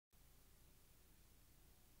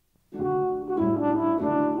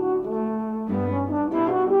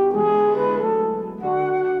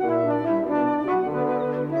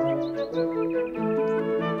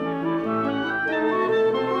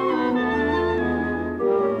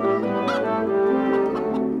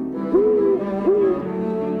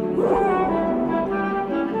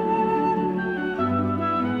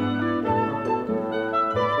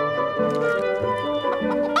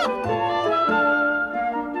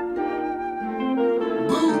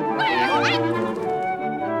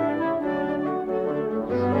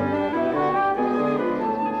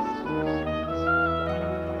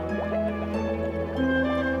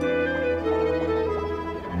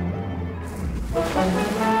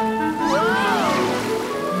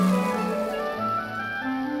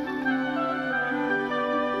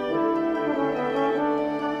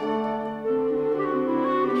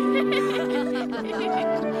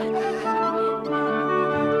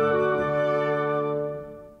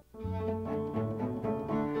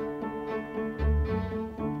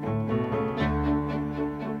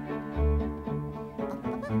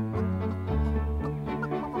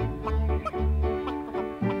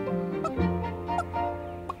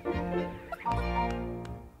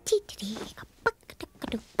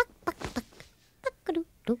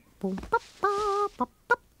Perfect.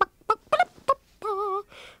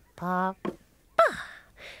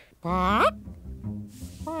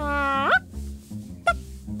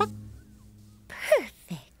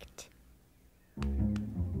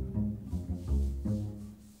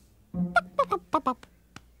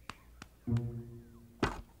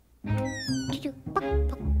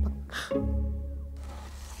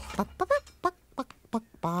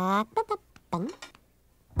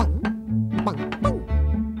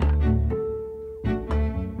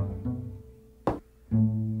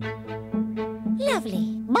 Lovely.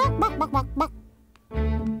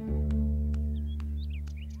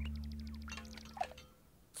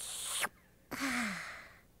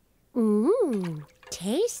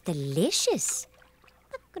 Tastes delicious.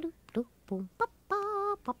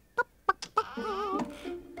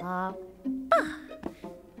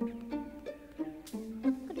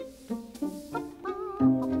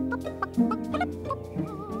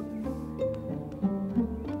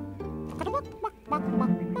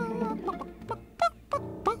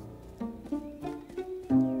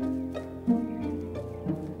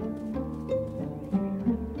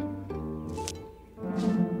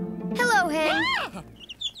 Hello, Hen.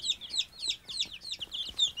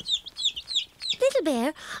 Little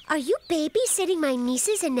Bear, are you babysitting my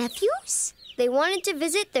nieces and nephews? They wanted to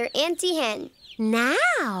visit their Auntie Hen.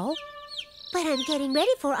 Now? But I'm getting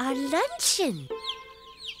ready for our luncheon.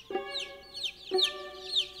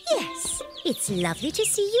 Yes, it's lovely to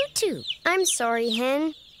see you too. I'm sorry,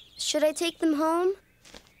 Hen. Should I take them home?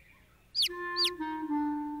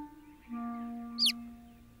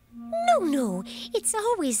 No. It's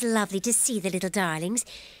always lovely to see the little darlings.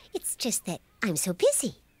 It's just that I'm so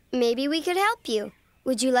busy. Maybe we could help you.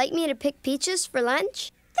 Would you like me to pick peaches for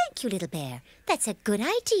lunch? Thank you, Little Bear. That's a good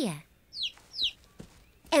idea.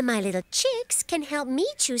 And my little chicks can help me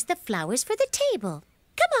choose the flowers for the table.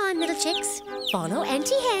 Come on, little chicks. Follow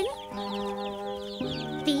Auntie Hen.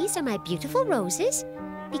 These are my beautiful roses.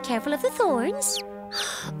 Be careful of the thorns.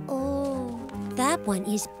 Oh, that one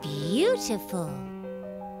is beautiful.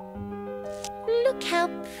 Look how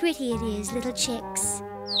pretty it is, little chicks.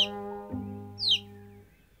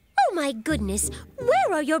 Oh, my goodness.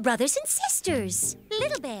 Where are your brothers and sisters?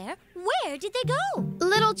 Little Bear, where did they go?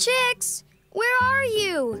 Little chicks, where are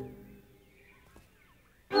you?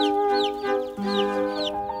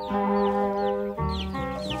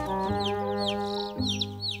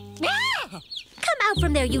 Come out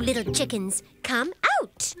from there, you little chickens. Come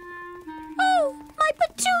out. Oh, my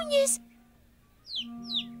petunias.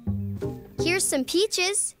 Here's some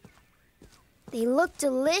peaches. They look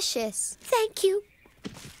delicious. Thank you.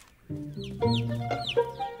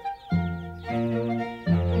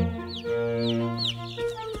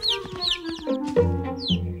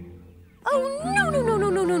 Oh,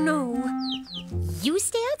 no. You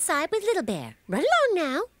stay outside with Little Bear. Run along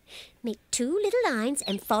now. Make 2 little lines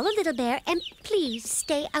and follow Little Bear, and please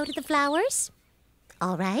stay out of the flowers.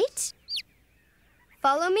 All right?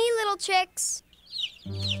 Follow me, little chicks.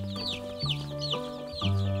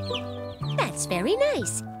 That's very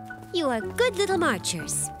nice. You are good little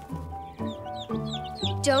marchers.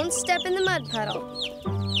 Don't step in the mud puddle.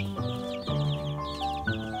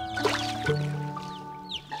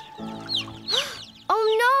 Oh,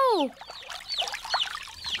 no!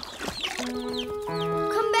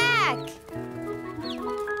 Come back!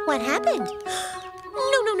 What happened?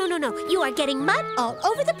 No. You are getting mud all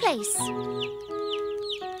over the place.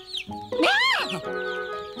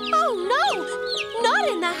 Oh, no! Not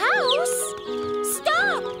in the house!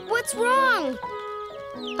 Stop! What's wrong?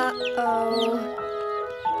 Uh-oh.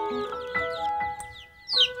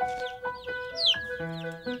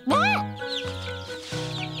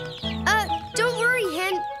 Don't worry,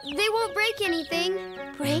 Hen. They won't break anything.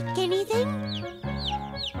 Break anything?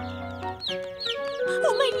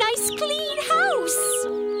 Oh, my nice clean house!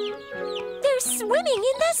 They're swimming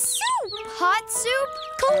in the soup! Hot soup?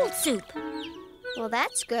 Cold soup. Well,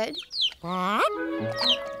 that's good. My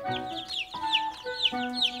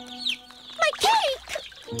cake!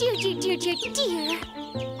 Dear.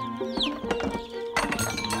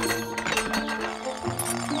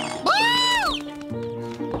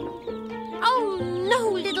 Oh, no,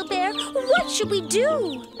 Little Bear. What should we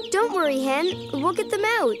do? Don't worry, Hen. We'll get them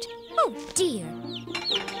out. Oh, dear.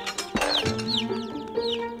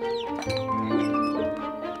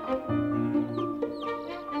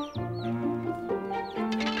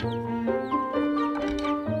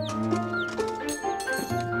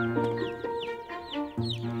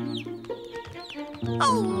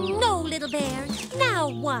 Oh, no, Little Bear. Now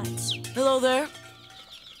what? Hello there.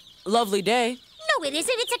 Lovely day. No, it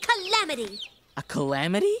isn't. It's a calamity. A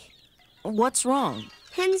calamity? What's wrong?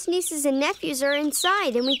 Hen's nieces and nephews are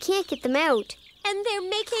inside and we can't get them out. And they're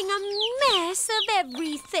making a mess of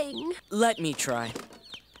everything. Let me try.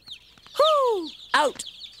 Whoo! Out!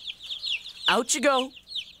 Out you go.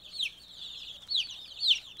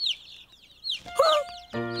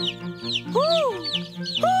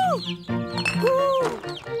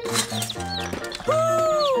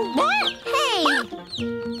 Hey!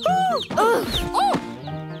 Oh,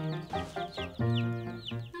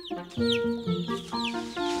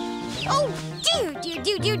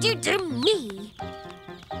 dear me.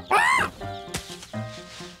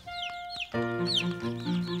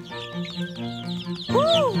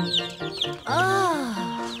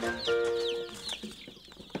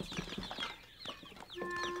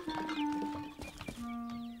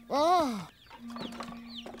 Oh.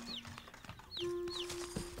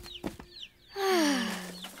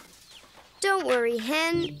 Don't worry,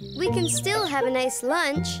 Hen. We can still have a nice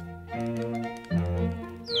lunch.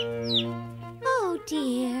 Oh,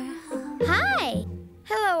 dear. Hi.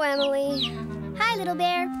 Hello, Emily. Hi, Little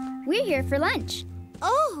Bear. We're here for lunch.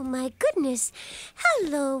 Oh, my goodness.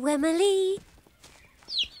 Hello, Emily.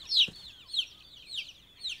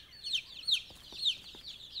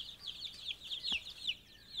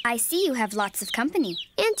 I see you have lots of company.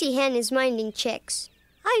 Auntie Hen is minding chicks.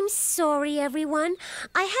 I'm sorry, everyone.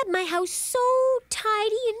 I had my house so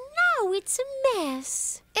tidy and now it's a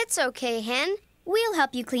mess. It's okay, Hen. We'll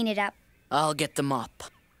help you clean it up. I'll get the mop.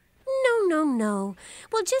 No.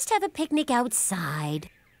 We'll just have a picnic outside.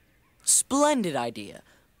 Splendid idea.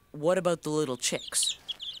 What about the little chicks?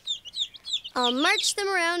 I'll march them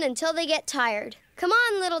around until they get tired. Come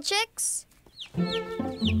on, little chicks.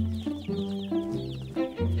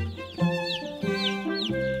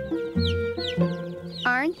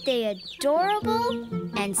 Aren't they adorable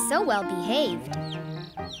and so well behaved?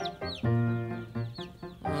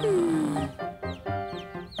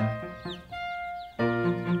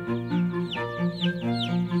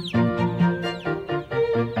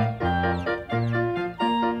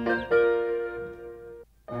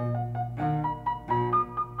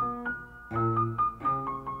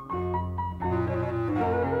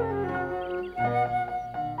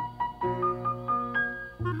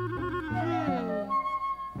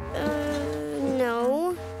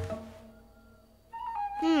 No.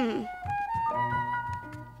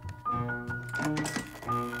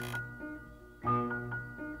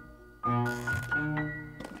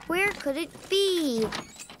 Where could it be?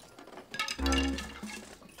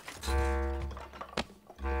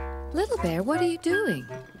 Little Bear, what are you doing?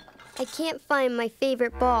 I can't find my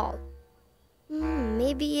favorite ball.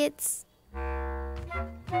 Maybe it's...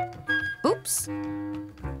 Oops.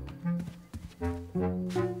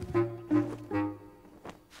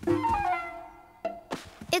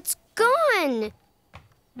 It's gone!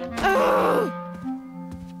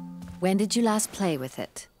 When did you last play with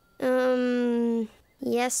it?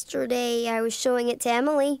 Yesterday I was showing it to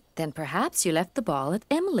Emily. Then perhaps you left the ball at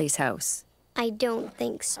Emily's house. I don't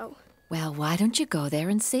think so. Well, why don't you go there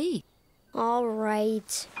and see? All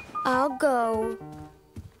right, I'll go.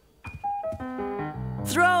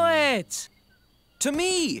 Throw it! To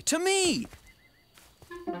me! To me!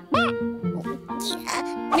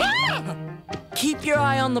 Keep your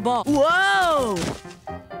eye on the ball. Whoa!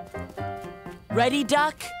 Ready,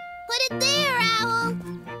 duck? Put it there, Owl.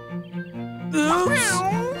 Oops!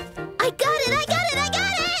 I got it!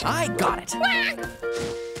 I got it!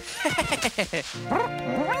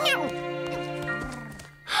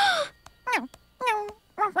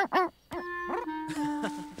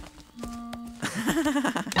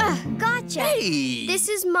 Gotcha! Hey! This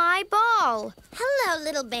is my ball. Hello,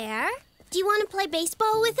 Little Bear. Do you want to play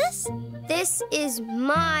baseball with us? This is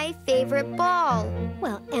my favorite ball.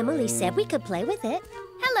 Well, Emily said we could play with it.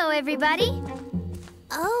 Hello, everybody.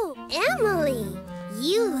 Oh, Emily,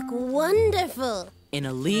 you look wonderful. In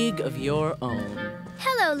a league of your own.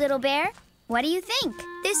 Hello, Little Bear. What do you think?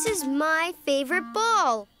 This is my favorite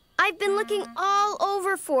ball. I've been looking all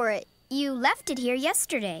over for it. You left it here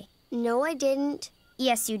yesterday. No, I didn't.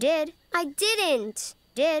 Yes, you did. I didn't.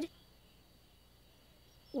 Did.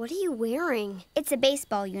 What are you wearing? It's a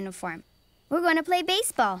baseball uniform. We're going to play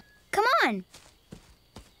baseball. Come on.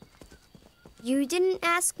 You didn't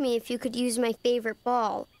ask me if you could use my favorite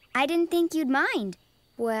ball. I didn't think you'd mind.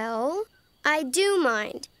 Well, I do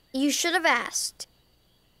mind. You should have asked.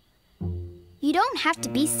 You don't have to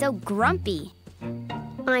be so grumpy.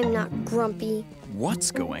 I'm not grumpy.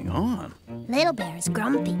 What's going on? Little Bear is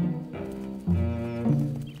grumpy.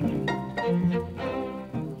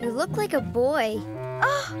 You look like a boy.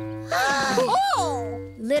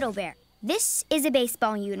 Little Bear, this is a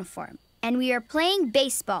baseball uniform, and we are playing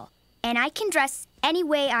baseball. And I can dress any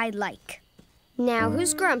way I like. Now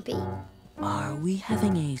who's grumpy? Are we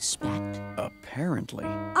having a spat? Apparently.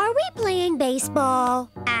 Are we playing baseball?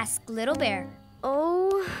 Ask Little Bear.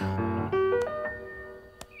 Oh.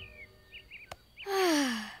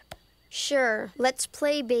 Sure, let's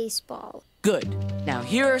play baseball. Good. Now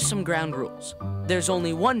here are some ground rules. There's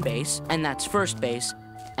only one base, and that's first base,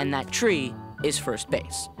 and that tree is first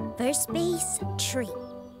base. First base, tree.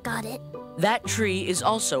 Got it. That tree is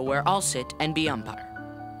also where I'll sit and be umpire.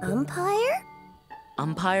 Umpire?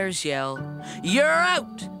 Umpires yell, "You're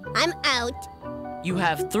out!" I'm out. You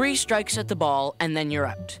have 3 strikes at the ball, and then you're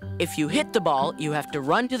out. If you hit the ball, you have to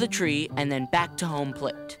run to the tree and then back to home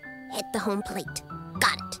plate. Hit the home plate.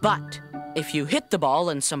 Got it. But if you hit the ball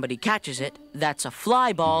and somebody catches it, that's a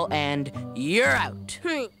fly ball and you're out.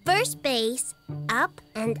 First base, up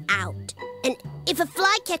and out. And if a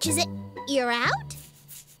fly catches it, you're out?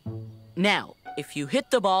 Now, if you hit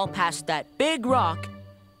the ball past that big rock,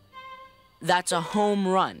 that's a home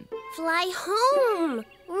run. Fly home.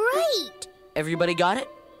 Right. Everybody got it?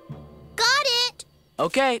 Got it.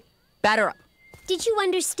 Okay, batter up. Did you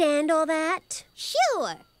understand all that?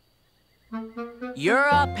 Sure. You're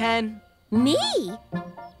up, Hen. Me?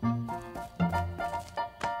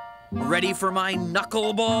 Ready for my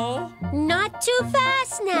knuckleball? Not too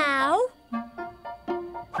fast now.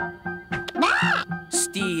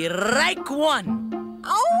 Strike 1.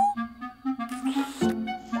 Oh!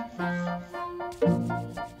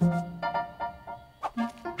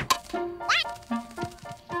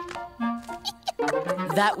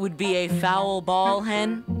 That would be a foul ball,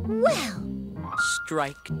 Hen. Well,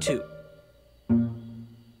 Strike 2.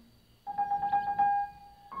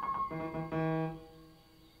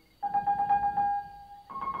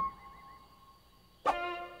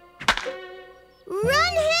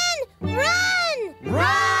 run, Hen! Run!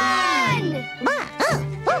 Run!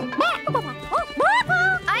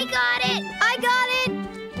 I got it! I got it!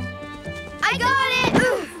 I got it!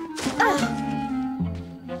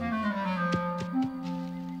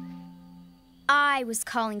 I was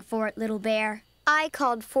calling for it, Little Bear. I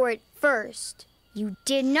called for it first. You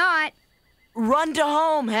did not. Run to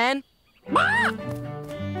home, Hen.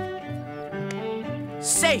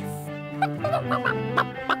 Safe.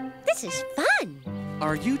 This is fun.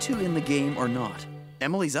 Are you two in the game or not?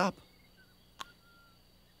 Emily's up.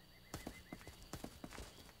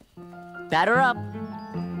 Batter up.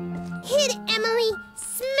 Hit it, Emily.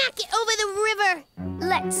 Smack it over the river.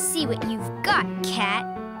 Let's see what you've got, Cat.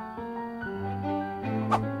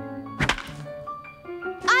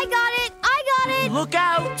 I got it! I got it! Look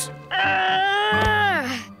out!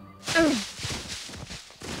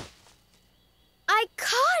 I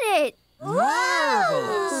caught it!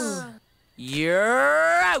 Marvelous.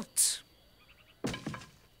 You're out.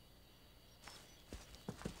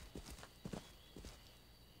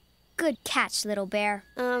 Good catch, Little Bear.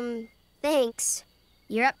 Thanks.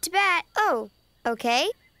 You're up to bat. Oh, okay.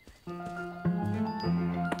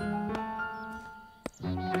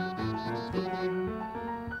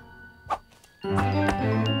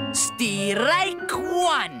 Strike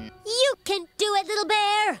 1. You can do it, Little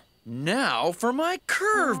Bear. Now for my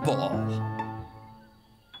curveball.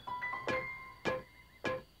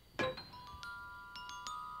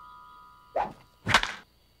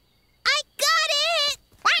 I got it.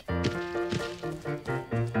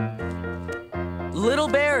 Little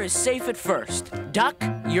Bear is safe at first. Duck,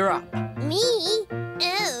 you're up. Me?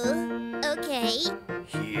 Oh, okay.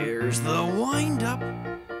 Here's the windup.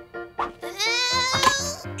 Oh,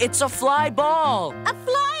 It's a fly ball. a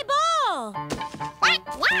fly ball.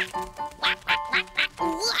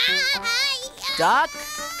 Duck,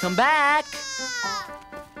 come back.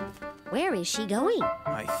 Where is she going?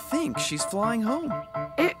 I think she's flying home.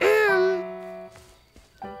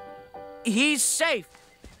 He's safe.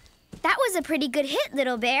 That was a pretty good hit,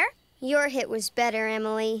 Little Bear. Your hit was better,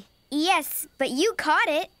 Emily. Yes, but you caught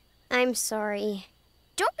it. I'm sorry.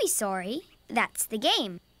 Don't be sorry. That's the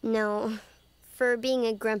game. No, for being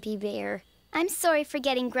a grumpy bear. I'm sorry for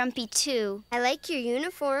getting grumpy, too. I like your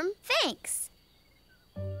uniform. Thanks.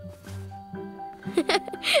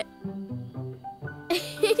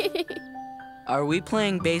 Are we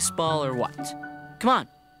playing baseball or what? Come on,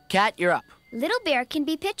 Cat, you're up. Little Bear can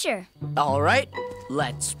be pitcher. All right,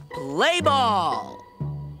 let's play ball.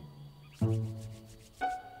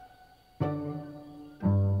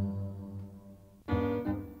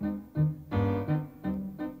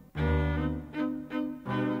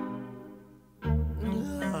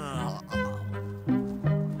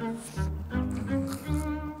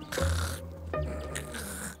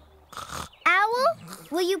 Owl,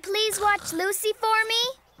 will you please watch Lucy for me?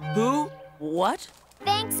 Who? What?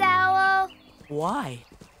 Thanks, Owl. Why?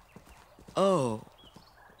 Oh.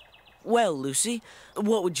 Well, Lucy,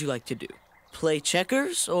 what would you like to do? Play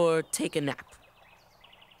checkers or take a nap?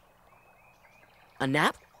 A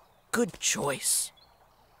nap? Good choice.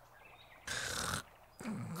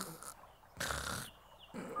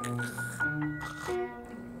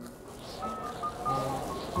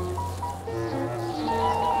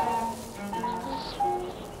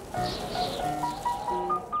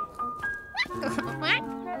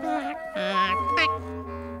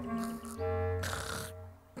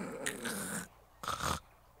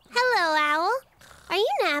 Hello, Owl. Are you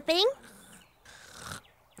napping?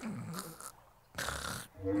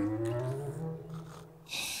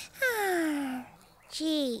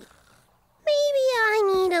 Gee, maybe I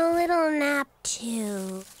need a little nap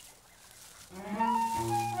too.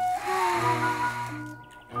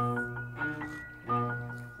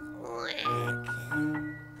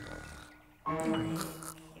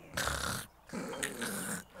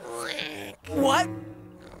 What?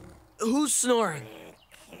 Who's snoring?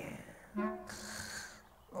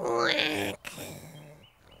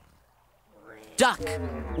 Duck,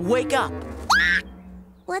 wake up.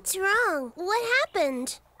 What's wrong? What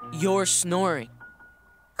happened? You're snoring.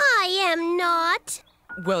 I am not.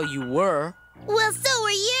 Well, you were. Well, so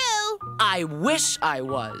are you. I wish I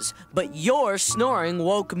was, but your snoring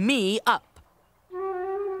woke me up.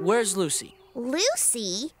 Where's Lucy?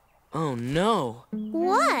 Lucy? Oh, no.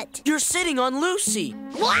 What? You're sitting on Lucy.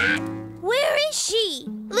 What? Where is she?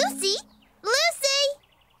 Lucy? Lucy?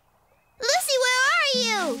 Lucy, where are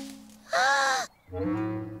you?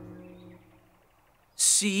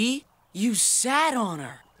 See? You sat on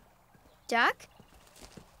her. Duck?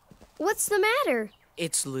 What's the matter?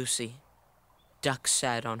 It's Lucy. Duck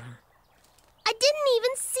sat on her. I didn't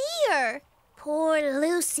even see her. Poor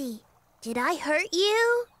Lucy. Did I hurt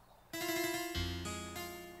you?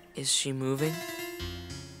 Is she moving?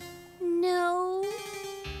 No.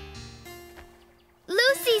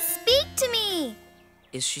 Lucy, speak to me!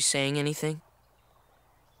 Is she saying anything?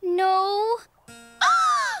 No.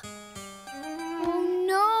 Oh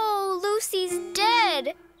no, Lucy's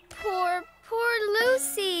dead. Poor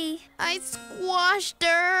Lucy. I squashed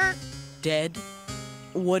her. Dead?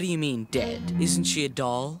 What do you mean, dead? Isn't she a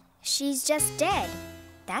doll? She's just dead.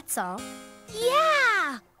 That's all.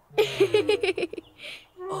 Yeah.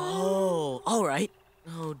 Oh, all right.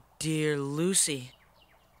 Oh, dear Lucy.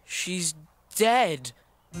 She's dead.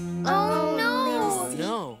 Oh no.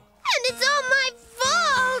 No. And it's all my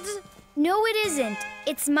fault. No, it isn't.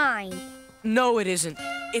 It's mine. No, it isn't.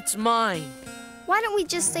 It's mine. Why don't we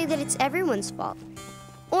just say that it's everyone's fault?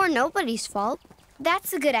 Or nobody's fault?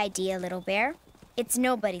 That's a good idea, Little Bear. It's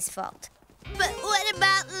nobody's fault. But what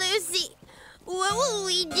about Lucy? What will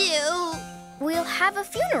we do? We'll have a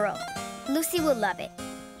funeral. Lucy will love it.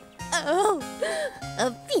 Oh,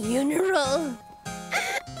 a funeral.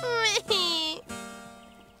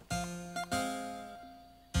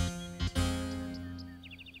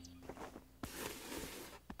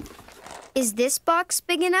 Is this box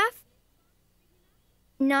big enough?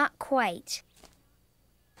 Not quite.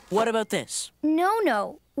 What about this?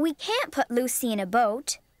 No. We can't put Lucy in a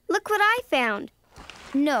boat. Look what I found.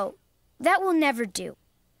 No, that will never do.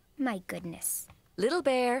 My goodness. Little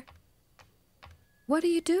Bear. What are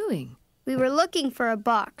you doing? We were looking for a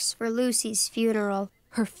box for Lucy's funeral.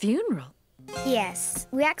 Her funeral? Yes,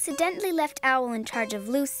 we accidentally left Owl in charge of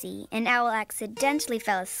Lucy, and Owl accidentally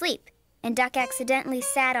fell asleep. And Duck accidentally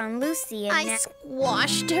sat on Lucy, and I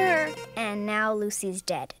squashed her. and now Lucy's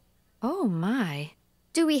dead. Oh, my.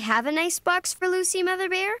 Do we have a nice box for Lucy, Mother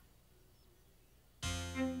Bear?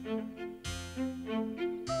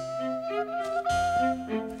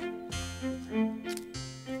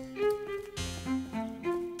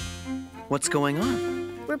 What's going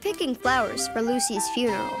on? We're picking flowers for Lucy's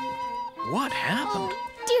funeral. What happened?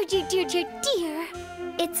 Dear.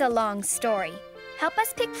 It's a long story. Help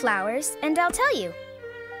us pick flowers, and I'll tell you.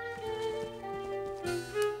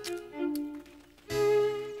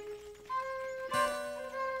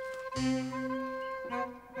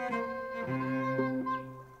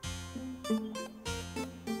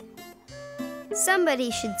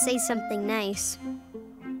 Somebody should say something nice.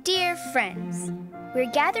 Dear friends, we're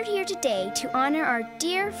gathered here today to honor our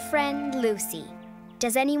dear friend Lucy.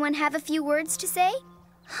 Does anyone have a few words to say?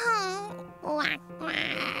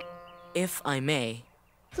 If I may,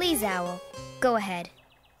 Please, Owl, go ahead.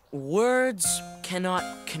 words cannot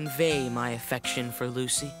convey my affection for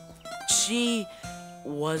Lucy. She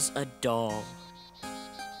was a doll.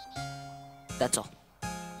 That's all.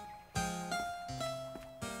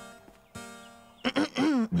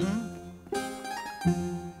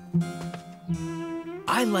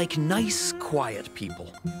 I like nice, quiet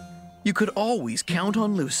people. You could always count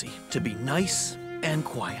on Lucy to be nice and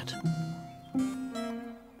quiet.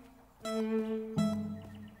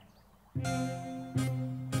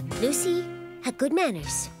 Lucy had good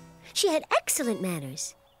manners. She had excellent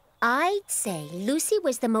manners. I'd say Lucy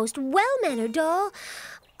was the most well-mannered doll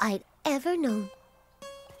I'd ever known.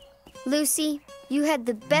 Lucy, you had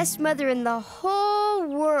the best mother in the whole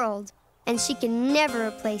world, and she can never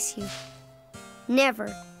replace you.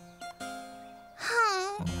 Never.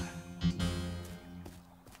 Oh,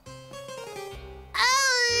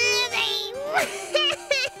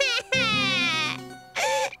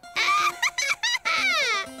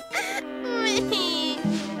 Lucy!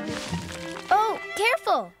 Oh,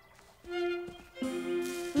 careful!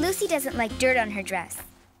 Lucy doesn't like dirt on her dress.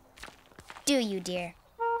 Do you, dear?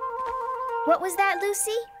 What was that,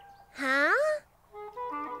 Lucy? Huh?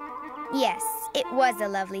 Yes, it was a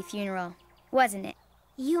lovely funeral, wasn't it?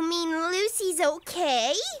 You mean Lucy's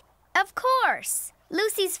okay? Of course!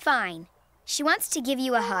 Lucy's fine. She wants to give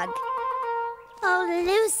you a hug. Oh,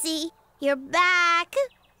 Lucy, you're back.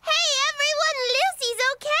 Hey, everyone, Lucy's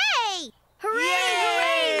okay!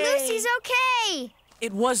 Hooray! Hooray! Lucy's okay!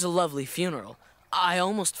 It was a lovely funeral. I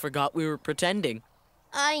almost forgot we were pretending.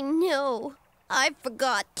 I know. I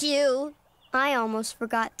forgot too. I almost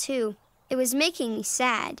forgot, too. It was making me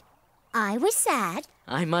sad. I was sad.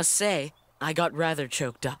 I must say, I got rather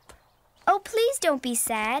choked up. Oh, please don't be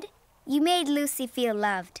sad. You made Lucy feel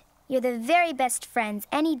loved. You're the very best friends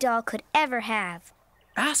any doll could ever have.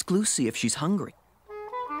 Ask Lucy if she's hungry.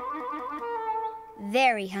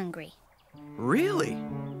 Very hungry. Really?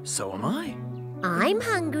 So am I. I'm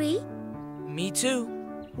hungry. Me too.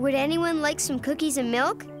 Would anyone like some cookies and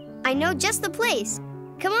milk? I know just the place.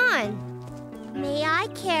 Come on. May I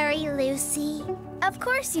carry Lucy? Of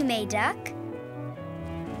course you may, Duck.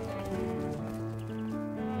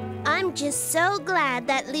 I'm just so glad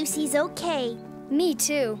that Lucy's okay. Me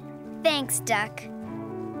too. Thanks, Duck.